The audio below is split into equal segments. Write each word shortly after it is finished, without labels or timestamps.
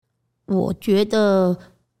我觉得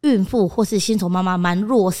孕妇或是新手妈妈蛮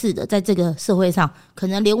弱势的，在这个社会上，可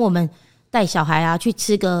能连我们带小孩啊去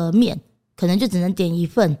吃个面，可能就只能点一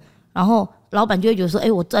份，然后老板就会觉得说，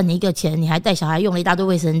我赚你一个钱，你还带小孩用了一大堆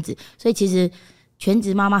卫生纸，所以其实全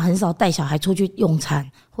职妈妈很少带小孩出去用餐，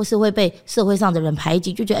或是会被社会上的人排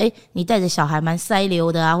挤，就觉得你带着小孩蛮塞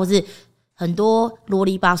流的啊，或是很多啰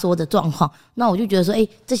里吧嗦的状况。那我就觉得说，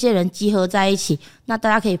这些人集合在一起，那大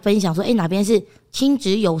家可以分享说，哪边是亲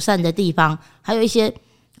子友善的地方，还有一些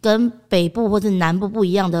跟北部或是南部不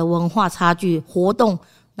一样的文化差距，活动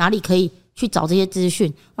哪里可以去找这些资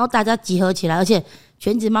讯，然后大家集合起来。而且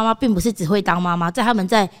全职妈妈并不是只会当妈妈，在他们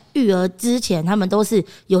在育儿之前，他们都是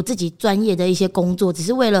有自己专业的一些工作，只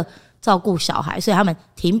是为了照顾小孩，所以他们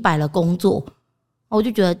停摆了工作。我就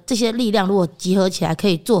觉得这些力量如果集合起来，可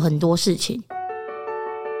以做很多事情。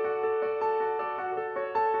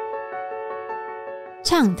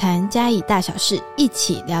畅谈嘉义大小事，一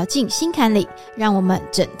起聊进心坎里，让我们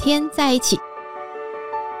整天在一起。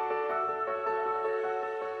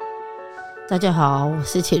大家好，我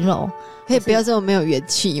是秦柔。可以不要这么没有元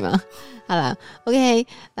气吗？好啦 OK，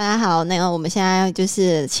 大家好，那个我们现在就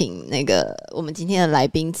是请我们今天的来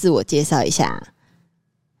宾自我介绍一下。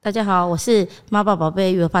大家好，我是妈爸宝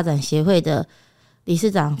贝育儿发展协会的理事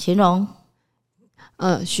长秦荣。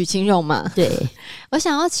许晴荣嘛，对。我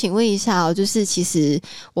想要请问一下就是其实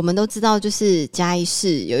我们都知道，就是嘉义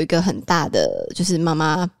市有一个很大的就是妈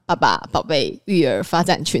妈爸爸宝贝育儿发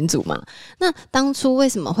展群组嘛。那当初为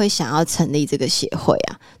什么会想要成立这个协会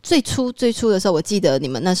啊？最初的时候，我记得你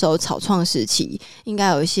们那时候草创时期，应该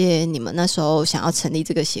有一些你们那时候想要成立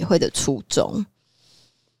这个协会的初衷。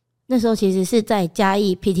那时候其实是在嘉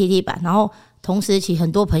义 PTT 版，然后同时期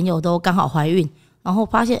很多朋友都刚好怀孕，然后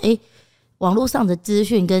发现网络上的资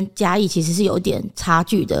讯跟嘉义其实是有点差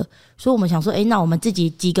距的，所以我们想说，那我们自己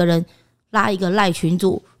几个人拉一个赖群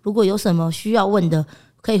组，如果有什么需要问的，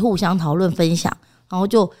可以互相讨论分享，然后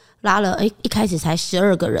就拉了，一开始才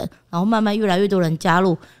12个人，然后慢慢越来越多人加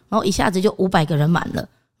入，然后一下子就500个人满了。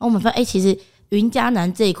然后我们发现，其实云嘉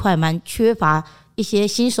南这一块蛮缺乏一些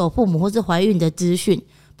新手父母或是怀孕的资讯，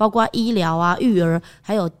包括医疗啊、育儿，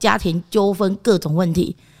还有家庭纠纷各种问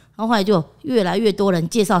题。然后后来就越来越多人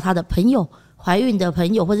介绍他的朋友、怀孕的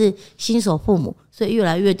朋友或是新手父母，所以越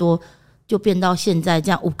来越多，就变到现在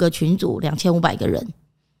这样5个群组2500个人。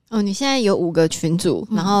你现在有5个群组，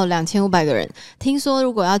然后2500个人，听说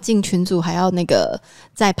如果要进群组还要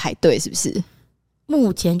再排队，是不是？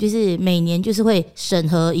目前就是每年就是会审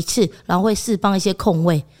核一次，然后会释放一些空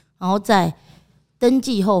位，然后在登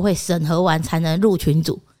记后会审核完才能入群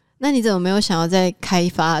组。那你怎么没有想要再开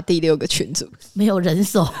发第6个群组？没有人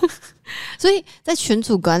手。所以在群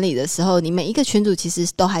组管理的时候，你每一个群组其实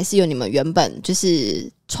都还是有你们原本就是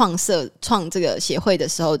创这个协会的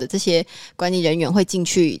时候的这些管理人员会进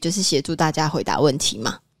去，就是协助大家回答问题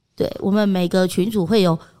嘛？对，我们每个群组会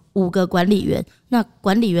有5个管理员，那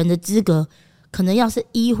管理员的资格可能要是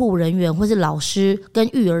医护人员或是老师跟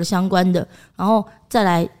育儿相关的，然后再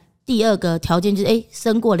来第2个条件就是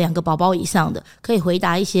生过2个宝宝以上的，可以回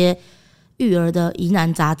答一些育儿的疑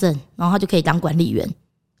难杂症，然后他就可以当管理员。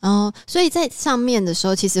所以在上面的时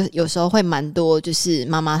候，其实有时候会蛮多，就是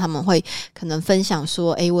妈妈他们会可能分享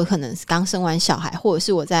说，我可能刚生完小孩，或者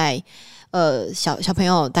是我在小朋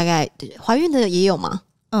友大概怀孕的也有吗？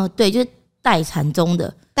对，就是待产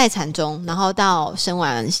中，然后到生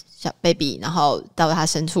完小 baby， 然后到他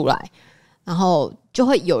生出来，然后就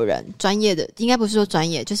会有人专业的，应该不是说专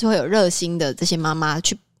业，就是会有热心的这些妈妈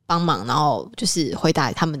去帮忙，然后就是回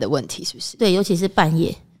答他们的问题，是不是？对，尤其是半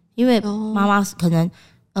夜，因为妈妈可能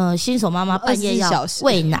新手妈妈半夜要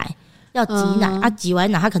喂奶，要挤奶，挤完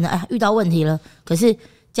奶她可能遇到问题了，可是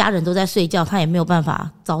家人都在睡觉，她也没有办法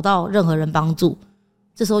找到任何人帮助。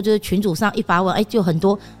这时候就是群组上一发问，就很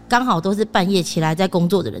多刚好都是半夜起来在工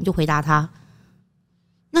作的人就回答他。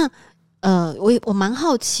那我蛮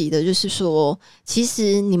好奇的，就是说，其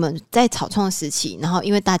实你们在草创时期，然后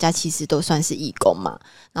因为大家其实都算是义工嘛，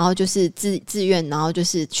然后就是自愿，然后就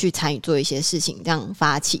是去参与做一些事情，这样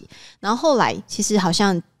发起。然后后来其实好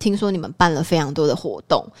像听说你们办了非常多的活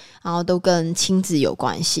动，然后都跟亲子有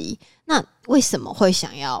关系。那为什么会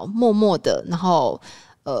想要默默的，然后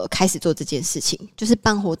开始做这件事情，就是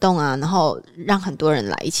办活动啊，然后让很多人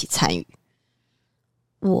来一起参与？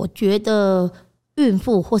我觉得孕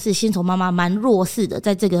妇或是新手妈妈蛮弱势的，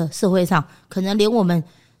在这个社会上，可能连我们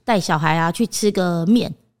带小孩啊去吃个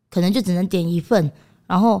面，可能就只能点一份，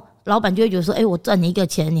然后老板就会觉得说，我赚你一个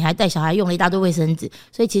钱，你还带小孩用了一大堆卫生纸，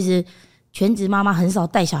所以其实全职妈妈很少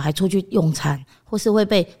带小孩出去用餐，或是会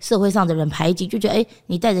被社会上的人排挤，就觉得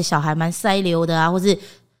你带着小孩蛮塞流的啊，或是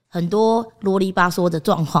很多啰里吧嗦的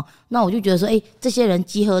状况。那我就觉得说，这些人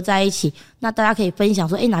集合在一起，那大家可以分享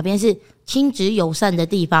说，哪边是亲子友善的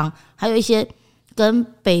地方，还有一些跟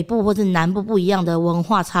北部或是南部不一样的文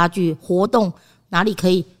化差距，活动哪里可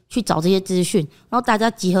以去找这些资讯，然后大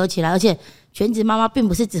家集合起来。而且全职妈妈并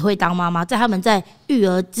不是只会当妈妈，在他们在育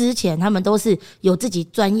儿之前，他们都是有自己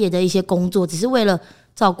专业的一些工作，只是为了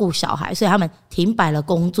照顾小孩，所以他们停摆了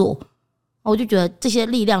工作。我就觉得这些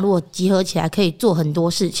力量如果集合起来，可以做很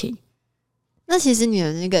多事情。那其实你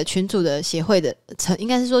的那个群组的协会的应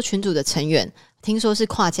该是说群组的成员，听说是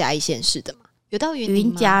跨嘉义县市的嘛？有到云林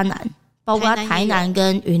吗？云嘉南，包括台南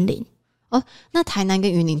跟云林。哦，那台南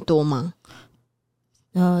跟云林多吗？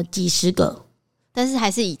几十个，但是还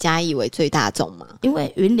是以嘉义为最大众嘛。因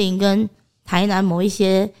为云林跟台南某一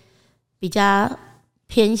些比较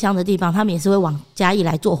偏乡的地方，他们也是会往嘉义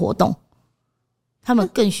来做活动，他们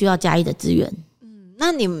更需要嘉义的资源。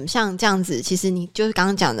那你们像这样子，其实你就是刚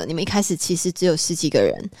刚讲的，你们一开始其实只有10几个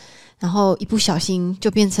人，然后一不小心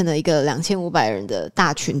就变成了一个2500人的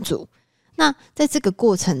大群组。那在这个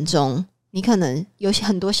过程中，你可能有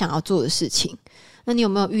很多想要做的事情，那你有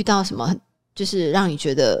没有遇到什么就是让你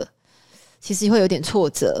觉得其实会有点挫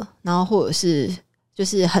折，然后或者是就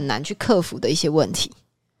是很难去克服的一些问题？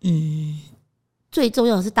最重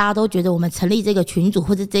要的是大家都觉得我们成立这个群组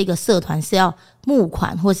或是这个社团是要募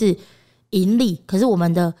款或是盈利，可是我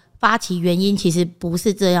们的发起原因其实不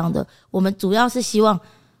是这样的。我们主要是希望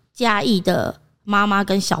嘉义的妈妈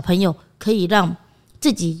跟小朋友可以让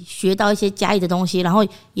自己学到一些嘉义的东西，然后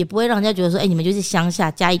也不会让人家觉得说你们就是乡下，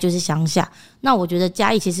嘉义就是乡下。那我觉得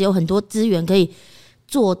嘉义其实有很多资源可以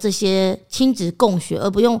做这些亲子共学，而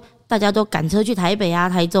不用大家都赶车去台北啊、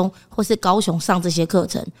台中或是高雄上这些课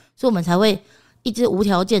程，所以我们才会一直无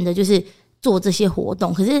条件的就是做这些活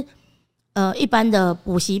动。可是一般的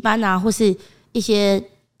补习班啊，或是一些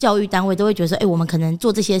教育单位都会觉得说，我们可能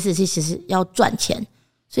做这些事其实要赚钱，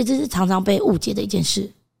所以这是常常被误解的一件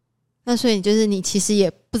事。那所以就是你其实也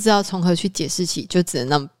不知道从何去解释起，就只能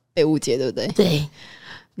让被误解，对不对？对。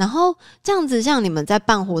然后这样子，像你们在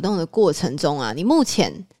办活动的过程中啊，你目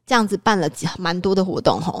前这样子办了蛮多的活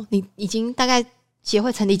动吼，你已经大概协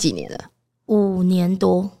会成立几年了？5年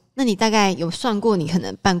多。那你大概有算过你可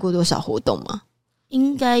能办过多少活动吗？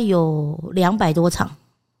应该有200多场，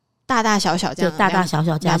大大小小这样，大大小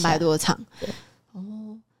小加起来200多场。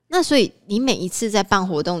那所以你每一次在办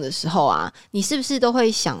活动的时候啊，你是不是都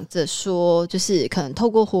会想着说，就是可能透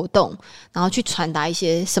过活动，然后去传达一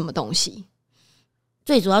些什么东西？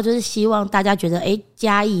最主要就是希望大家觉得，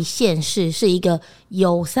嘉义县市是一个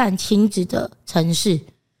友善亲子的城市，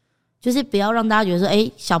就是不要让大家觉得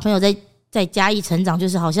说，小朋友在嘉义成长，就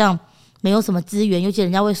是好像没有什么资源，尤其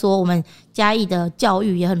人家会说我们嘉义的教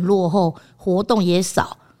育也很落后，活动也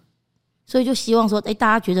少，所以就希望说，大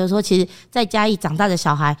家觉得说，其实在嘉义长大的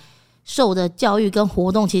小孩受的教育跟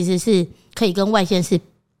活动其实是可以跟外县市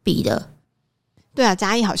比的。对啊，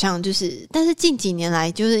嘉义好像就是，但是近几年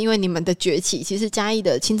来，就是因为你们的崛起，其实嘉义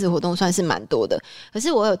的亲子活动算是蛮多的。可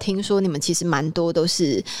是我有听说你们其实蛮多都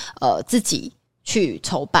是自己去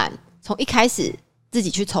筹办，从一开始自己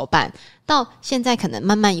去筹办，到现在可能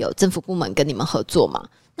慢慢有政府部门跟你们合作嘛。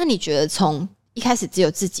那你觉得从一开始只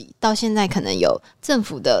有自己，到现在可能有政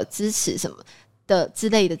府的支持什么的之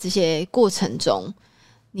类的这些过程中，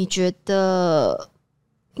你觉得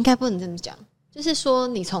应该不能这么讲，就是说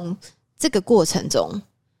你从这个过程中，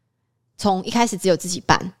从一开始只有自己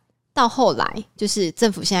办，到后来就是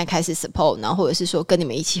政府现在开始 support， 然后或者是说跟你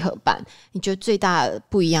们一起合办，你觉得最大的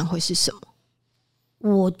不一样会是什么？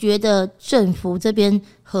我觉得政府这边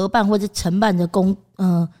合办或者承办的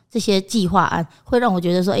这些计划案，会让我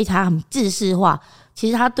觉得说，它很制式化。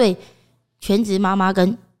其实它对全职妈妈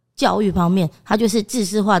跟教育方面，它就是制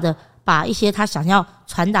式化的，把一些他想要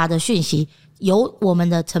传达的讯息，由我们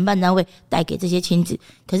的承办单位带给这些亲子。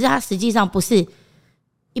可是它实际上不是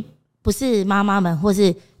妈妈们或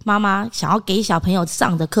是妈妈想要给小朋友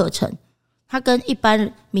上的课程，它跟一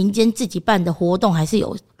般民间自己办的活动还是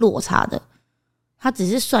有落差的。他只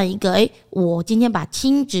是算一个，我今天把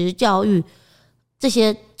亲职教育这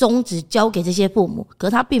些宗旨交给这些父母，可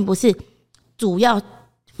是他并不是主要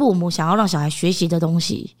父母想要让小孩学习的东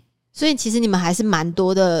西。所以其实你们还是蛮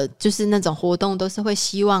多的，就是那种活动都是会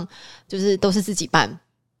希望就是都是自己办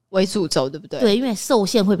为主轴，对不对？对，因为受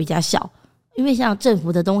限会比较小。因为像政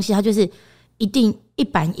府的东西，它就是一定一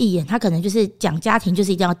板一眼，它可能就是讲家庭就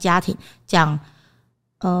是一定要家庭，讲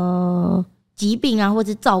疾病啊或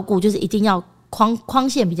是照顾就是一定要框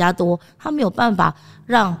线比较多，他没有办法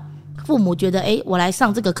让父母觉得，我来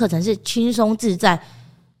上这个课程是轻松自在，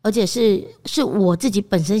而且是我自己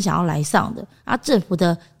本身想要来上的。政府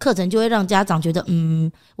的课程就会让家长觉得，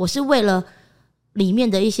我是为了里面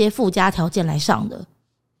的一些附加条件来上的。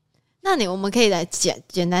那我们可以来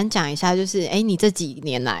简单讲一下，就是你这几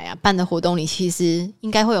年来啊办的活动里，其实应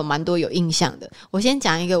该会有蛮多有印象的。我先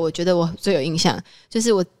讲一个，我觉得我最有印象，就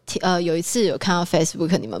是我有一次有看到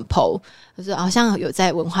Facebook 你们 PO， 就是好像有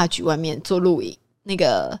在文化局外面做露营，那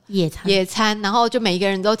个野餐，然后就每一个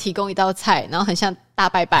人都提供一道菜，然后很像大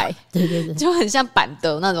拜拜，对对对，就很像板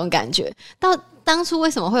德那种感觉。当初为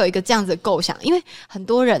什么会有一个这样子的构想？因为很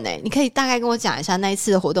多人你可以大概跟我讲一下那一次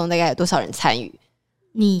的活动大概有多少人参与？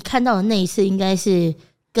你看到的那一次应该是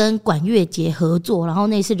跟管乐节合作，然后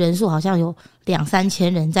那一次人数好像有2-3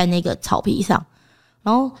千人在那个草皮上，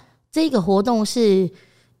然后这个活动是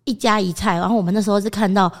一家一菜，然后我们那时候是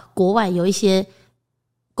看到国外有一些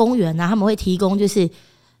公园啊，他们会提供就是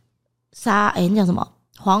那叫什么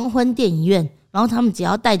黄昏电影院，然后他们只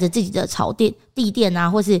要带着自己的地垫啊，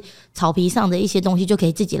或是草皮上的一些东西就可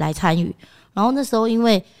以自己来参与。然后那时候因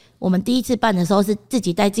为我们第一次办的时候是自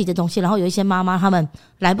己带自己的东西，然后有一些妈妈他们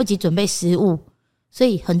来不及准备食物，所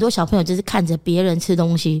以很多小朋友就是看着别人吃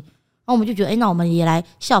东西，然后我们就觉得那我们也来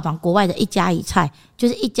效仿国外的一家一菜，就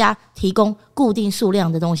是一家提供固定数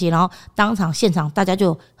量的东西，然后现场大家就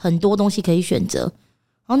有很多东西可以选择。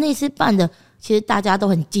然后那次办的其实大家都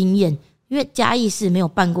很惊艳，因为嘉义市没有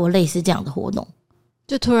办过类似这样的活动，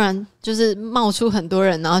就突然就是冒出很多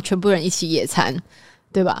人，然后全部人一起野餐，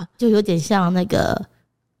对吧？就有点像那个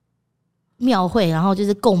庙会，然后就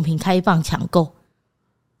是贡品开放抢购。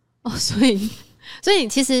所以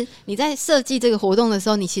其实你在设计这个活动的时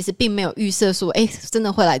候，你其实并没有预设说真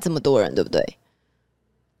的会来这么多人，对不对？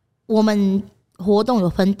我们活动有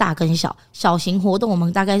分大跟小，小型活动我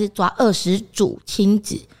们大概是抓20组亲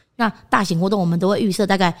子，那大型活动我们都会预设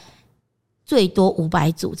大概最多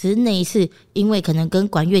500组，只是那一次因为可能跟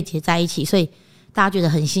管乐节在一起，所以大家觉得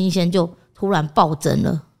很新鲜，就突然暴增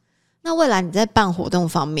了。那未来你在办活动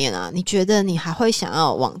方面啊，你觉得你还会想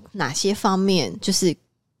要往哪些方面就是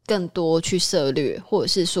更多去涉略，或者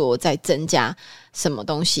是说再增加什么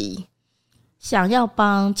东西？想要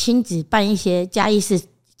帮亲子办一些嘉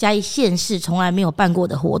义县市从来没有办过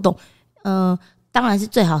的活动，当然是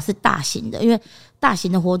最好是大型的，因为大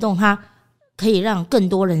型的活动它可以让更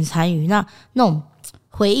多人参与，那种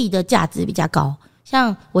回忆的价值比较高。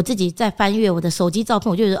像我自己在翻阅我的手机照片，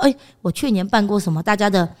我就觉得我去年办过什么，大家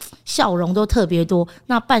的笑容都特别多。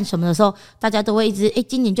那办什么的时候，大家都会一直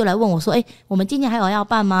今年就来问我说我们今年还有要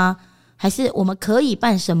办吗？还是我们可以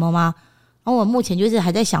办什么吗？然后我目前就是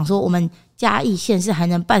还在想说，我们嘉义县市还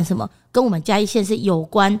能办什么跟我们嘉义县市有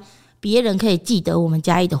关，别人可以记得我们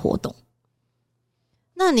嘉义的活动。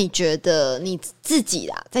那你觉得你自己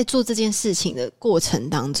啦，在做这件事情的过程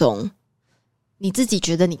当中，你自己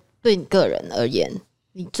觉得对你个人而言，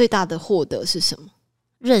你最大的获得是什么？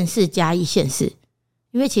认识嘉义县市，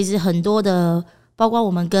因为其实很多的，包括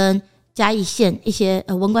我们跟嘉义县一些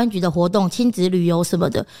文管局的活动、亲子旅游什么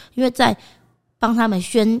的，因为在帮他们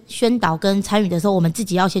宣导跟参与的时候，我们自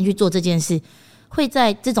己要先去做这件事，会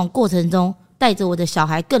在这种过程中带着我的小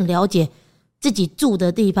孩更了解自己住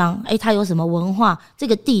的地方，它有什么文化，这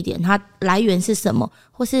个地点它来源是什么，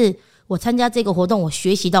或是我参加这个活动我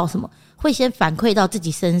学习到什么，会先反馈到自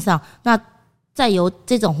己身上，那再由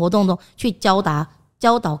这种活动中去教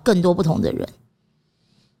导更多不同的人。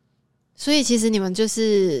所以其实你们就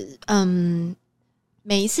是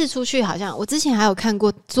每一次出去，好像我之前还有看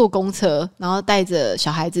过坐公车，然后带着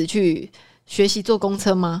小孩子去学习坐公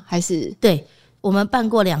车吗？还是？对，我们办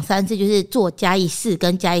过2-3次，就是坐嘉义市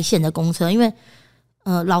跟嘉义县的公车，因为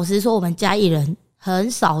老实说我们嘉义人很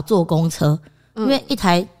少坐公车，因为一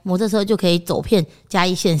台摩托车就可以走遍嘉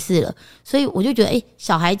义县市了，所以我就觉得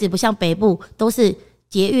小孩子不像北部都是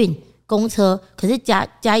捷运公车，可是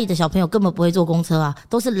嘉义的小朋友根本不会坐公车啊，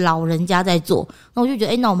都是老人家在坐。那我就觉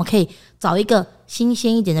得那我们可以找一个新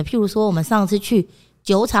鲜一点的，譬如说我们上次去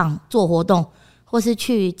酒厂做活动，或是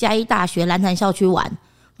去嘉义大学蓝潭校区玩，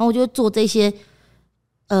然后我就做这些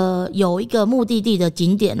有一个目的地的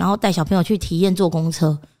景点，然后带小朋友去体验坐公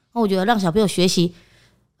车。那我觉得让小朋友学习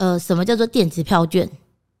什么叫做电子票券，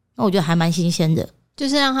那我觉得还蛮新鲜的，就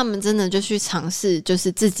是让他们真的就去尝试，就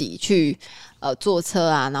是自己去坐车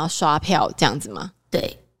啊，然后刷票这样子吗？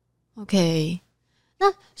对 ，OK。那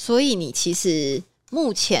所以你其实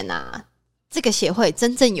目前啊，这个协会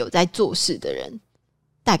真正有在做事的人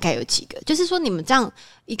大概有几个？就是说你们这样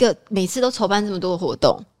一个每次都筹办这么多的活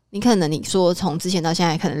动，你说从之前到现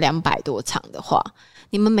在可能200多场的话，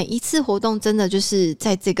你们每一次活动真的就是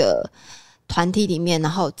在这个团体里面，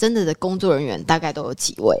然后真的工作人员大概都有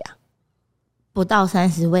几位啊？不到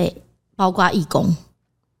30位，包括义工，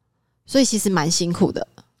所以其实蛮辛苦的，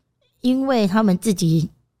因为他们自己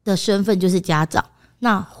的身份就是家长，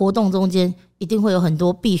那活动中间一定会有很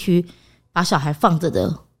多必须把小孩放着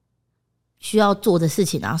的需要做的事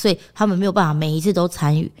情啊，所以他们没有办法每一次都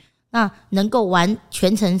参与。那能够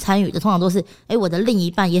全程参与的，通常都是我的另一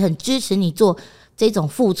半也很支持你做这种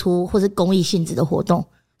付出或是公益性质的活动，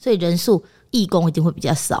所以人数义工一定会比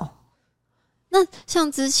较少。那像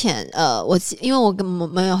之前因为我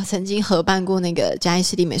们有曾经合办过那个嘉义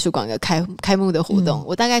市立美术馆的开幕的活动，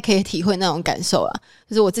我大概可以体会那种感受啦，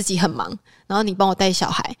就是我自己很忙，然后你帮我带小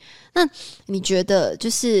孩。那你觉得就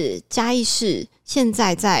是嘉义市现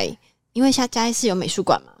在因为像嘉义市有美术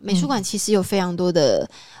馆嘛，美术馆其实有非常多的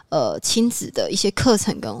亲子的一些课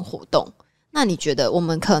程跟活动，那你觉得我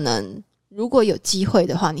们可能如果有机会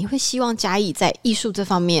的话，你会希望嘉义在艺术这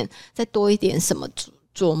方面再多一点什么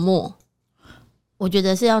琢磨？我觉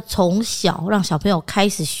得是要从小让小朋友开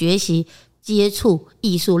始学习接触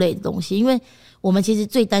艺术类的东西，因为我们其实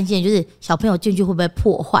最担心的就是小朋友进去会不会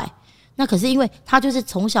破坏。那可是因为他就是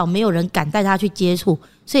从小没有人敢带他去接触，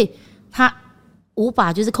所以他无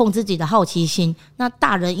法就是控制自己的好奇心。那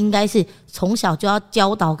大人应该是从小就要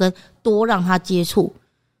教导跟多让他接触，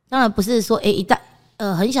当然不是说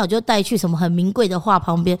很小就带去什么很名贵的画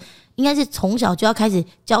旁边，应该是从小就要开始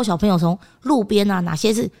教小朋友从路边啊哪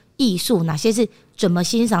些是艺术，哪些是怎么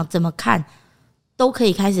欣赏怎么看，都可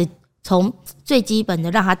以开始从最基本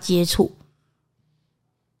的让他接触。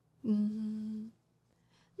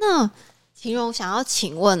那秦蓉想要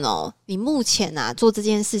请问你目前做这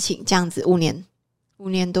件事情这样子5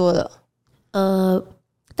年多了，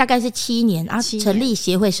大概是7年啊，成立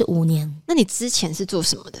协会是5年。那你之前是做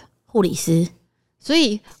什么的？护理师。所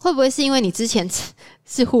以会不会是因为你之前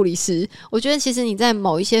是护理师，我觉得其实你在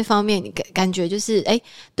某一些方面你感觉就是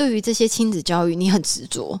对于这些亲子教育你很执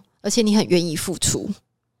着，而且你很愿意付出，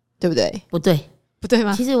对不对？不对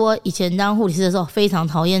吗？其实我以前当护理师的时候非常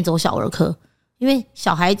讨厌走小儿科，因为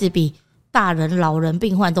小孩子比大人老人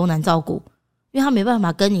病患都难照顾，因为他没办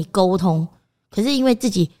法跟你沟通。可是因为自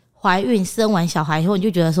己怀孕生完小孩以后，你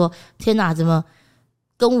就觉得说天哪，怎么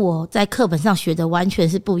跟我在课本上学的完全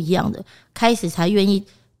是不一样的，开始才愿意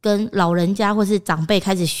跟老人家或是长辈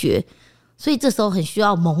开始学，所以这时候很需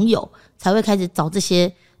要盟友，才会开始找这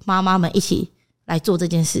些妈妈们一起来做这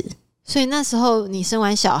件事。所以那时候你生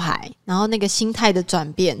完小孩，然后那个心态的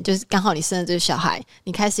转变，就是刚好你生了这个小孩，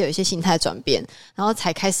你开始有一些心态的转变，然后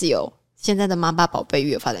才开始有现在的妈爸宝贝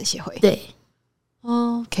育儿发展协会。对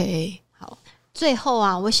 ，OK， 好。最后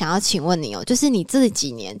我想要请问你就是你这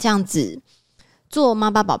几年这样子做妈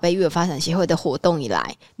爸宝贝育儿发展协会的活动以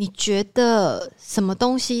来，你觉得什么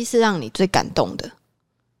东西是让你最感动的？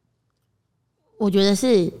我觉得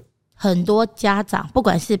是很多家长，不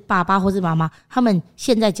管是爸爸或是妈妈，他们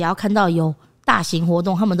现在只要看到有大型活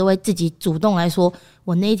动，他们都会自己主动来说，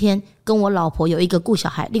我那一天跟我老婆有一个顾小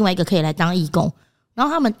孩，另外一个可以来当义工。然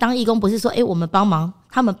后他们当义工不是说我们帮忙，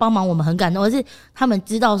他们帮忙我们很感动，而是他们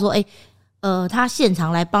知道说他现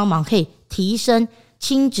场来帮忙可以提升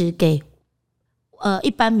亲子给一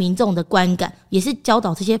般民众的观感，也是教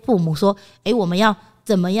导这些父母说我们要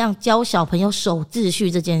怎么样教小朋友守秩序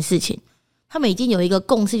这件事情。他们已经有一个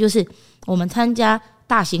共识，就是我们参加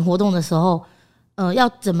大型活动的时候要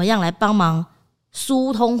怎么样来帮忙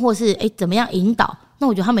疏通，或是怎么样引导。那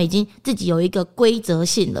我觉得他们已经自己有一个规则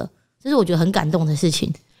性了，这是我觉得很感动的事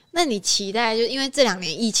情。那你期待就因为这2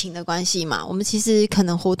年疫情的关系嘛，我们其实可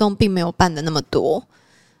能活动并没有办的那么多，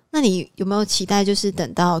那你有没有期待就是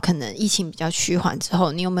等到可能疫情比较趋缓之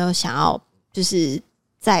后，你有没有想要就是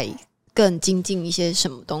再更精进一些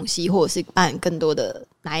什么东西，或者是办更多的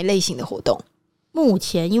哪一类型的活动？目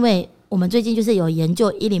前因为我们最近就是有研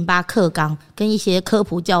究108课纲跟一些科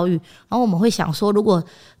普教育，然后我们会想说，如果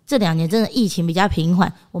这2年真的疫情比较平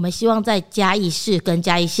缓，我们希望在嘉义市跟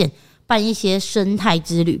嘉义县办一些生态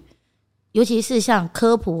之旅，尤其是像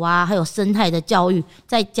科普啊还有生态的教育，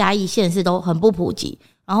在嘉义县市都很不普及。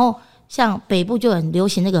然后像北部就很流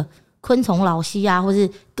行那个昆虫老溪啊，或是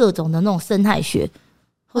各种的那种生态学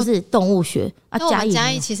或是动物学嘉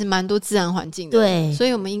义其实蛮多自然环境的，对，所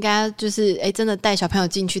以我们应该就是真的带小朋友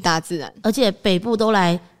进去大自然。而且北部都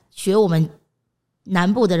来学我们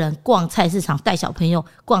南部的人逛菜市场，带小朋友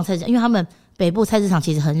逛菜市场，因为他们北部菜市场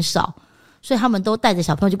其实很少，所以他们都带着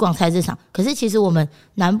小朋友去逛菜市场。可是其实我们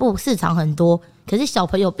南部市场很多，可是小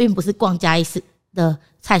朋友并不是逛嘉义市的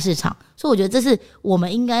菜市场，所以我觉得这是我们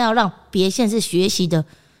应该要让别县市学习的。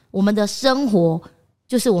我们的生活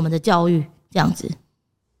就是我们的教育，这样子。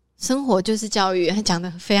生活就是教育，他讲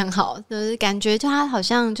得非常好，就是感觉就他好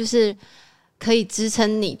像就是可以支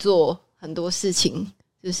撑你做很多事情，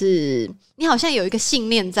就是你好像有一个信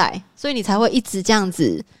念在，所以你才会一直这样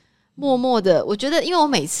子默默的。我觉得因为我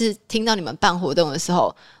每次听到你们办活动的时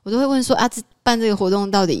候，我都会问说办这个活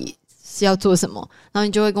动到底是要做什么，然后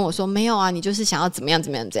你就会跟我说没有啊，你就是想要怎么样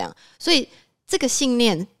怎么样怎样。所以这个信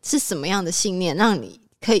念是什么样的信念让你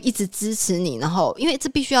可以一直支持你，然后因为这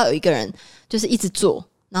必须要有一个人就是一直做，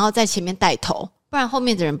然后在前面带头，不然后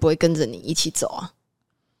面的人不会跟着你一起走啊。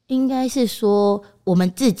应该是说我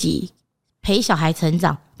们自己陪小孩成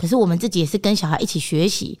长，可是我们自己也是跟小孩一起学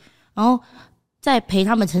习，然后在陪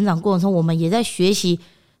他们成长过程中，我们也在学习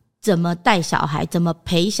怎么带小孩，怎么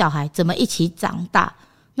陪小孩，怎么一起长大。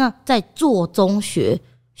那在做中学，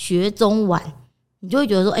学中玩，你就会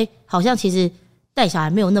觉得说好像其实带小孩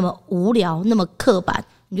没有那么无聊，那么刻板，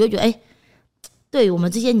你就会觉得对于我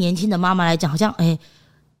们这些年轻的妈妈来讲，好像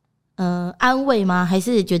安慰吗？还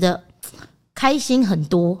是觉得开心很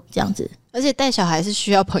多这样子。而且带小孩是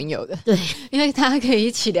需要朋友的，对，因为大家可以一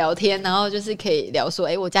起聊天，然后就是可以聊说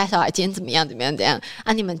我家小孩今天怎么样怎么样怎样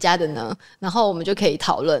啊，你们家的呢？然后我们就可以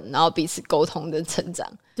讨论，然后彼此沟通的成长。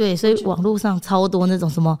对，所以网络上超多那种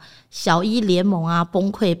什么小一联盟啊，崩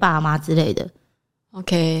溃爸妈之类的。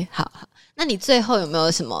 OK， 好，那你最后有没有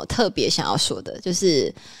什么特别想要说的，就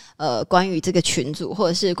是关于这个群组，或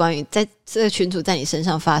者是关于在这个群组在你身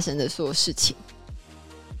上发生的所有事情？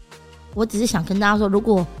我只是想跟大家说，如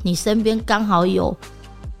果你身边刚好有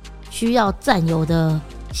需要占有的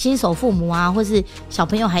新手父母啊，或是小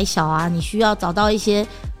朋友还小啊，你需要找到一些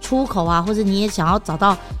出口啊，或是你也想要找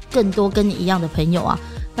到更多跟你一样的朋友啊，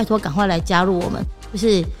拜托赶快来加入我们，就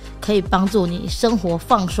是可以帮助你生活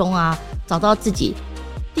放松啊，找到自己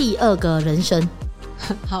第二个人生。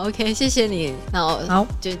好 ，OK， 谢谢你。那我好，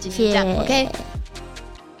就今天这样 ，OK。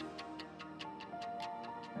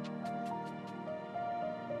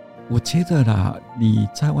我觉得啦，你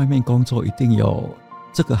在外面工作一定有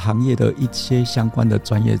这个行业的一些相关的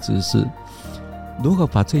专业知识，如何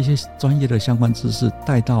把这些专业的相关知识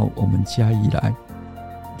带到我们嘉义来，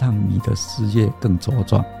让你的事业更茁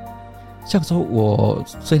壮。像说我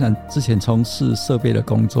虽然之前从事设备的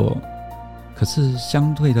工作，可是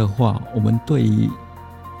相对的话，我们对于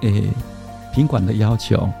品管的要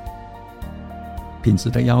求、品质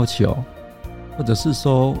的要求，或者是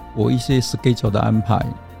说我一些 schedule 的安排，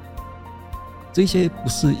这些不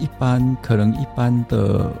是可能一般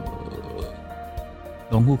的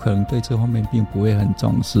农户可能对这方面并不会很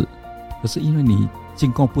重视，可是因为你经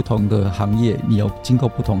过不同的行业，你有经过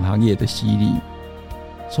不同行业的洗礼，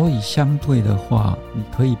所以相对的话，你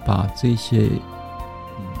可以把这些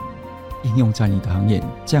应用在你的行业，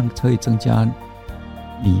这样可以增加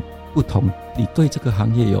你对这个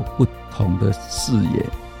行业有不同的视野。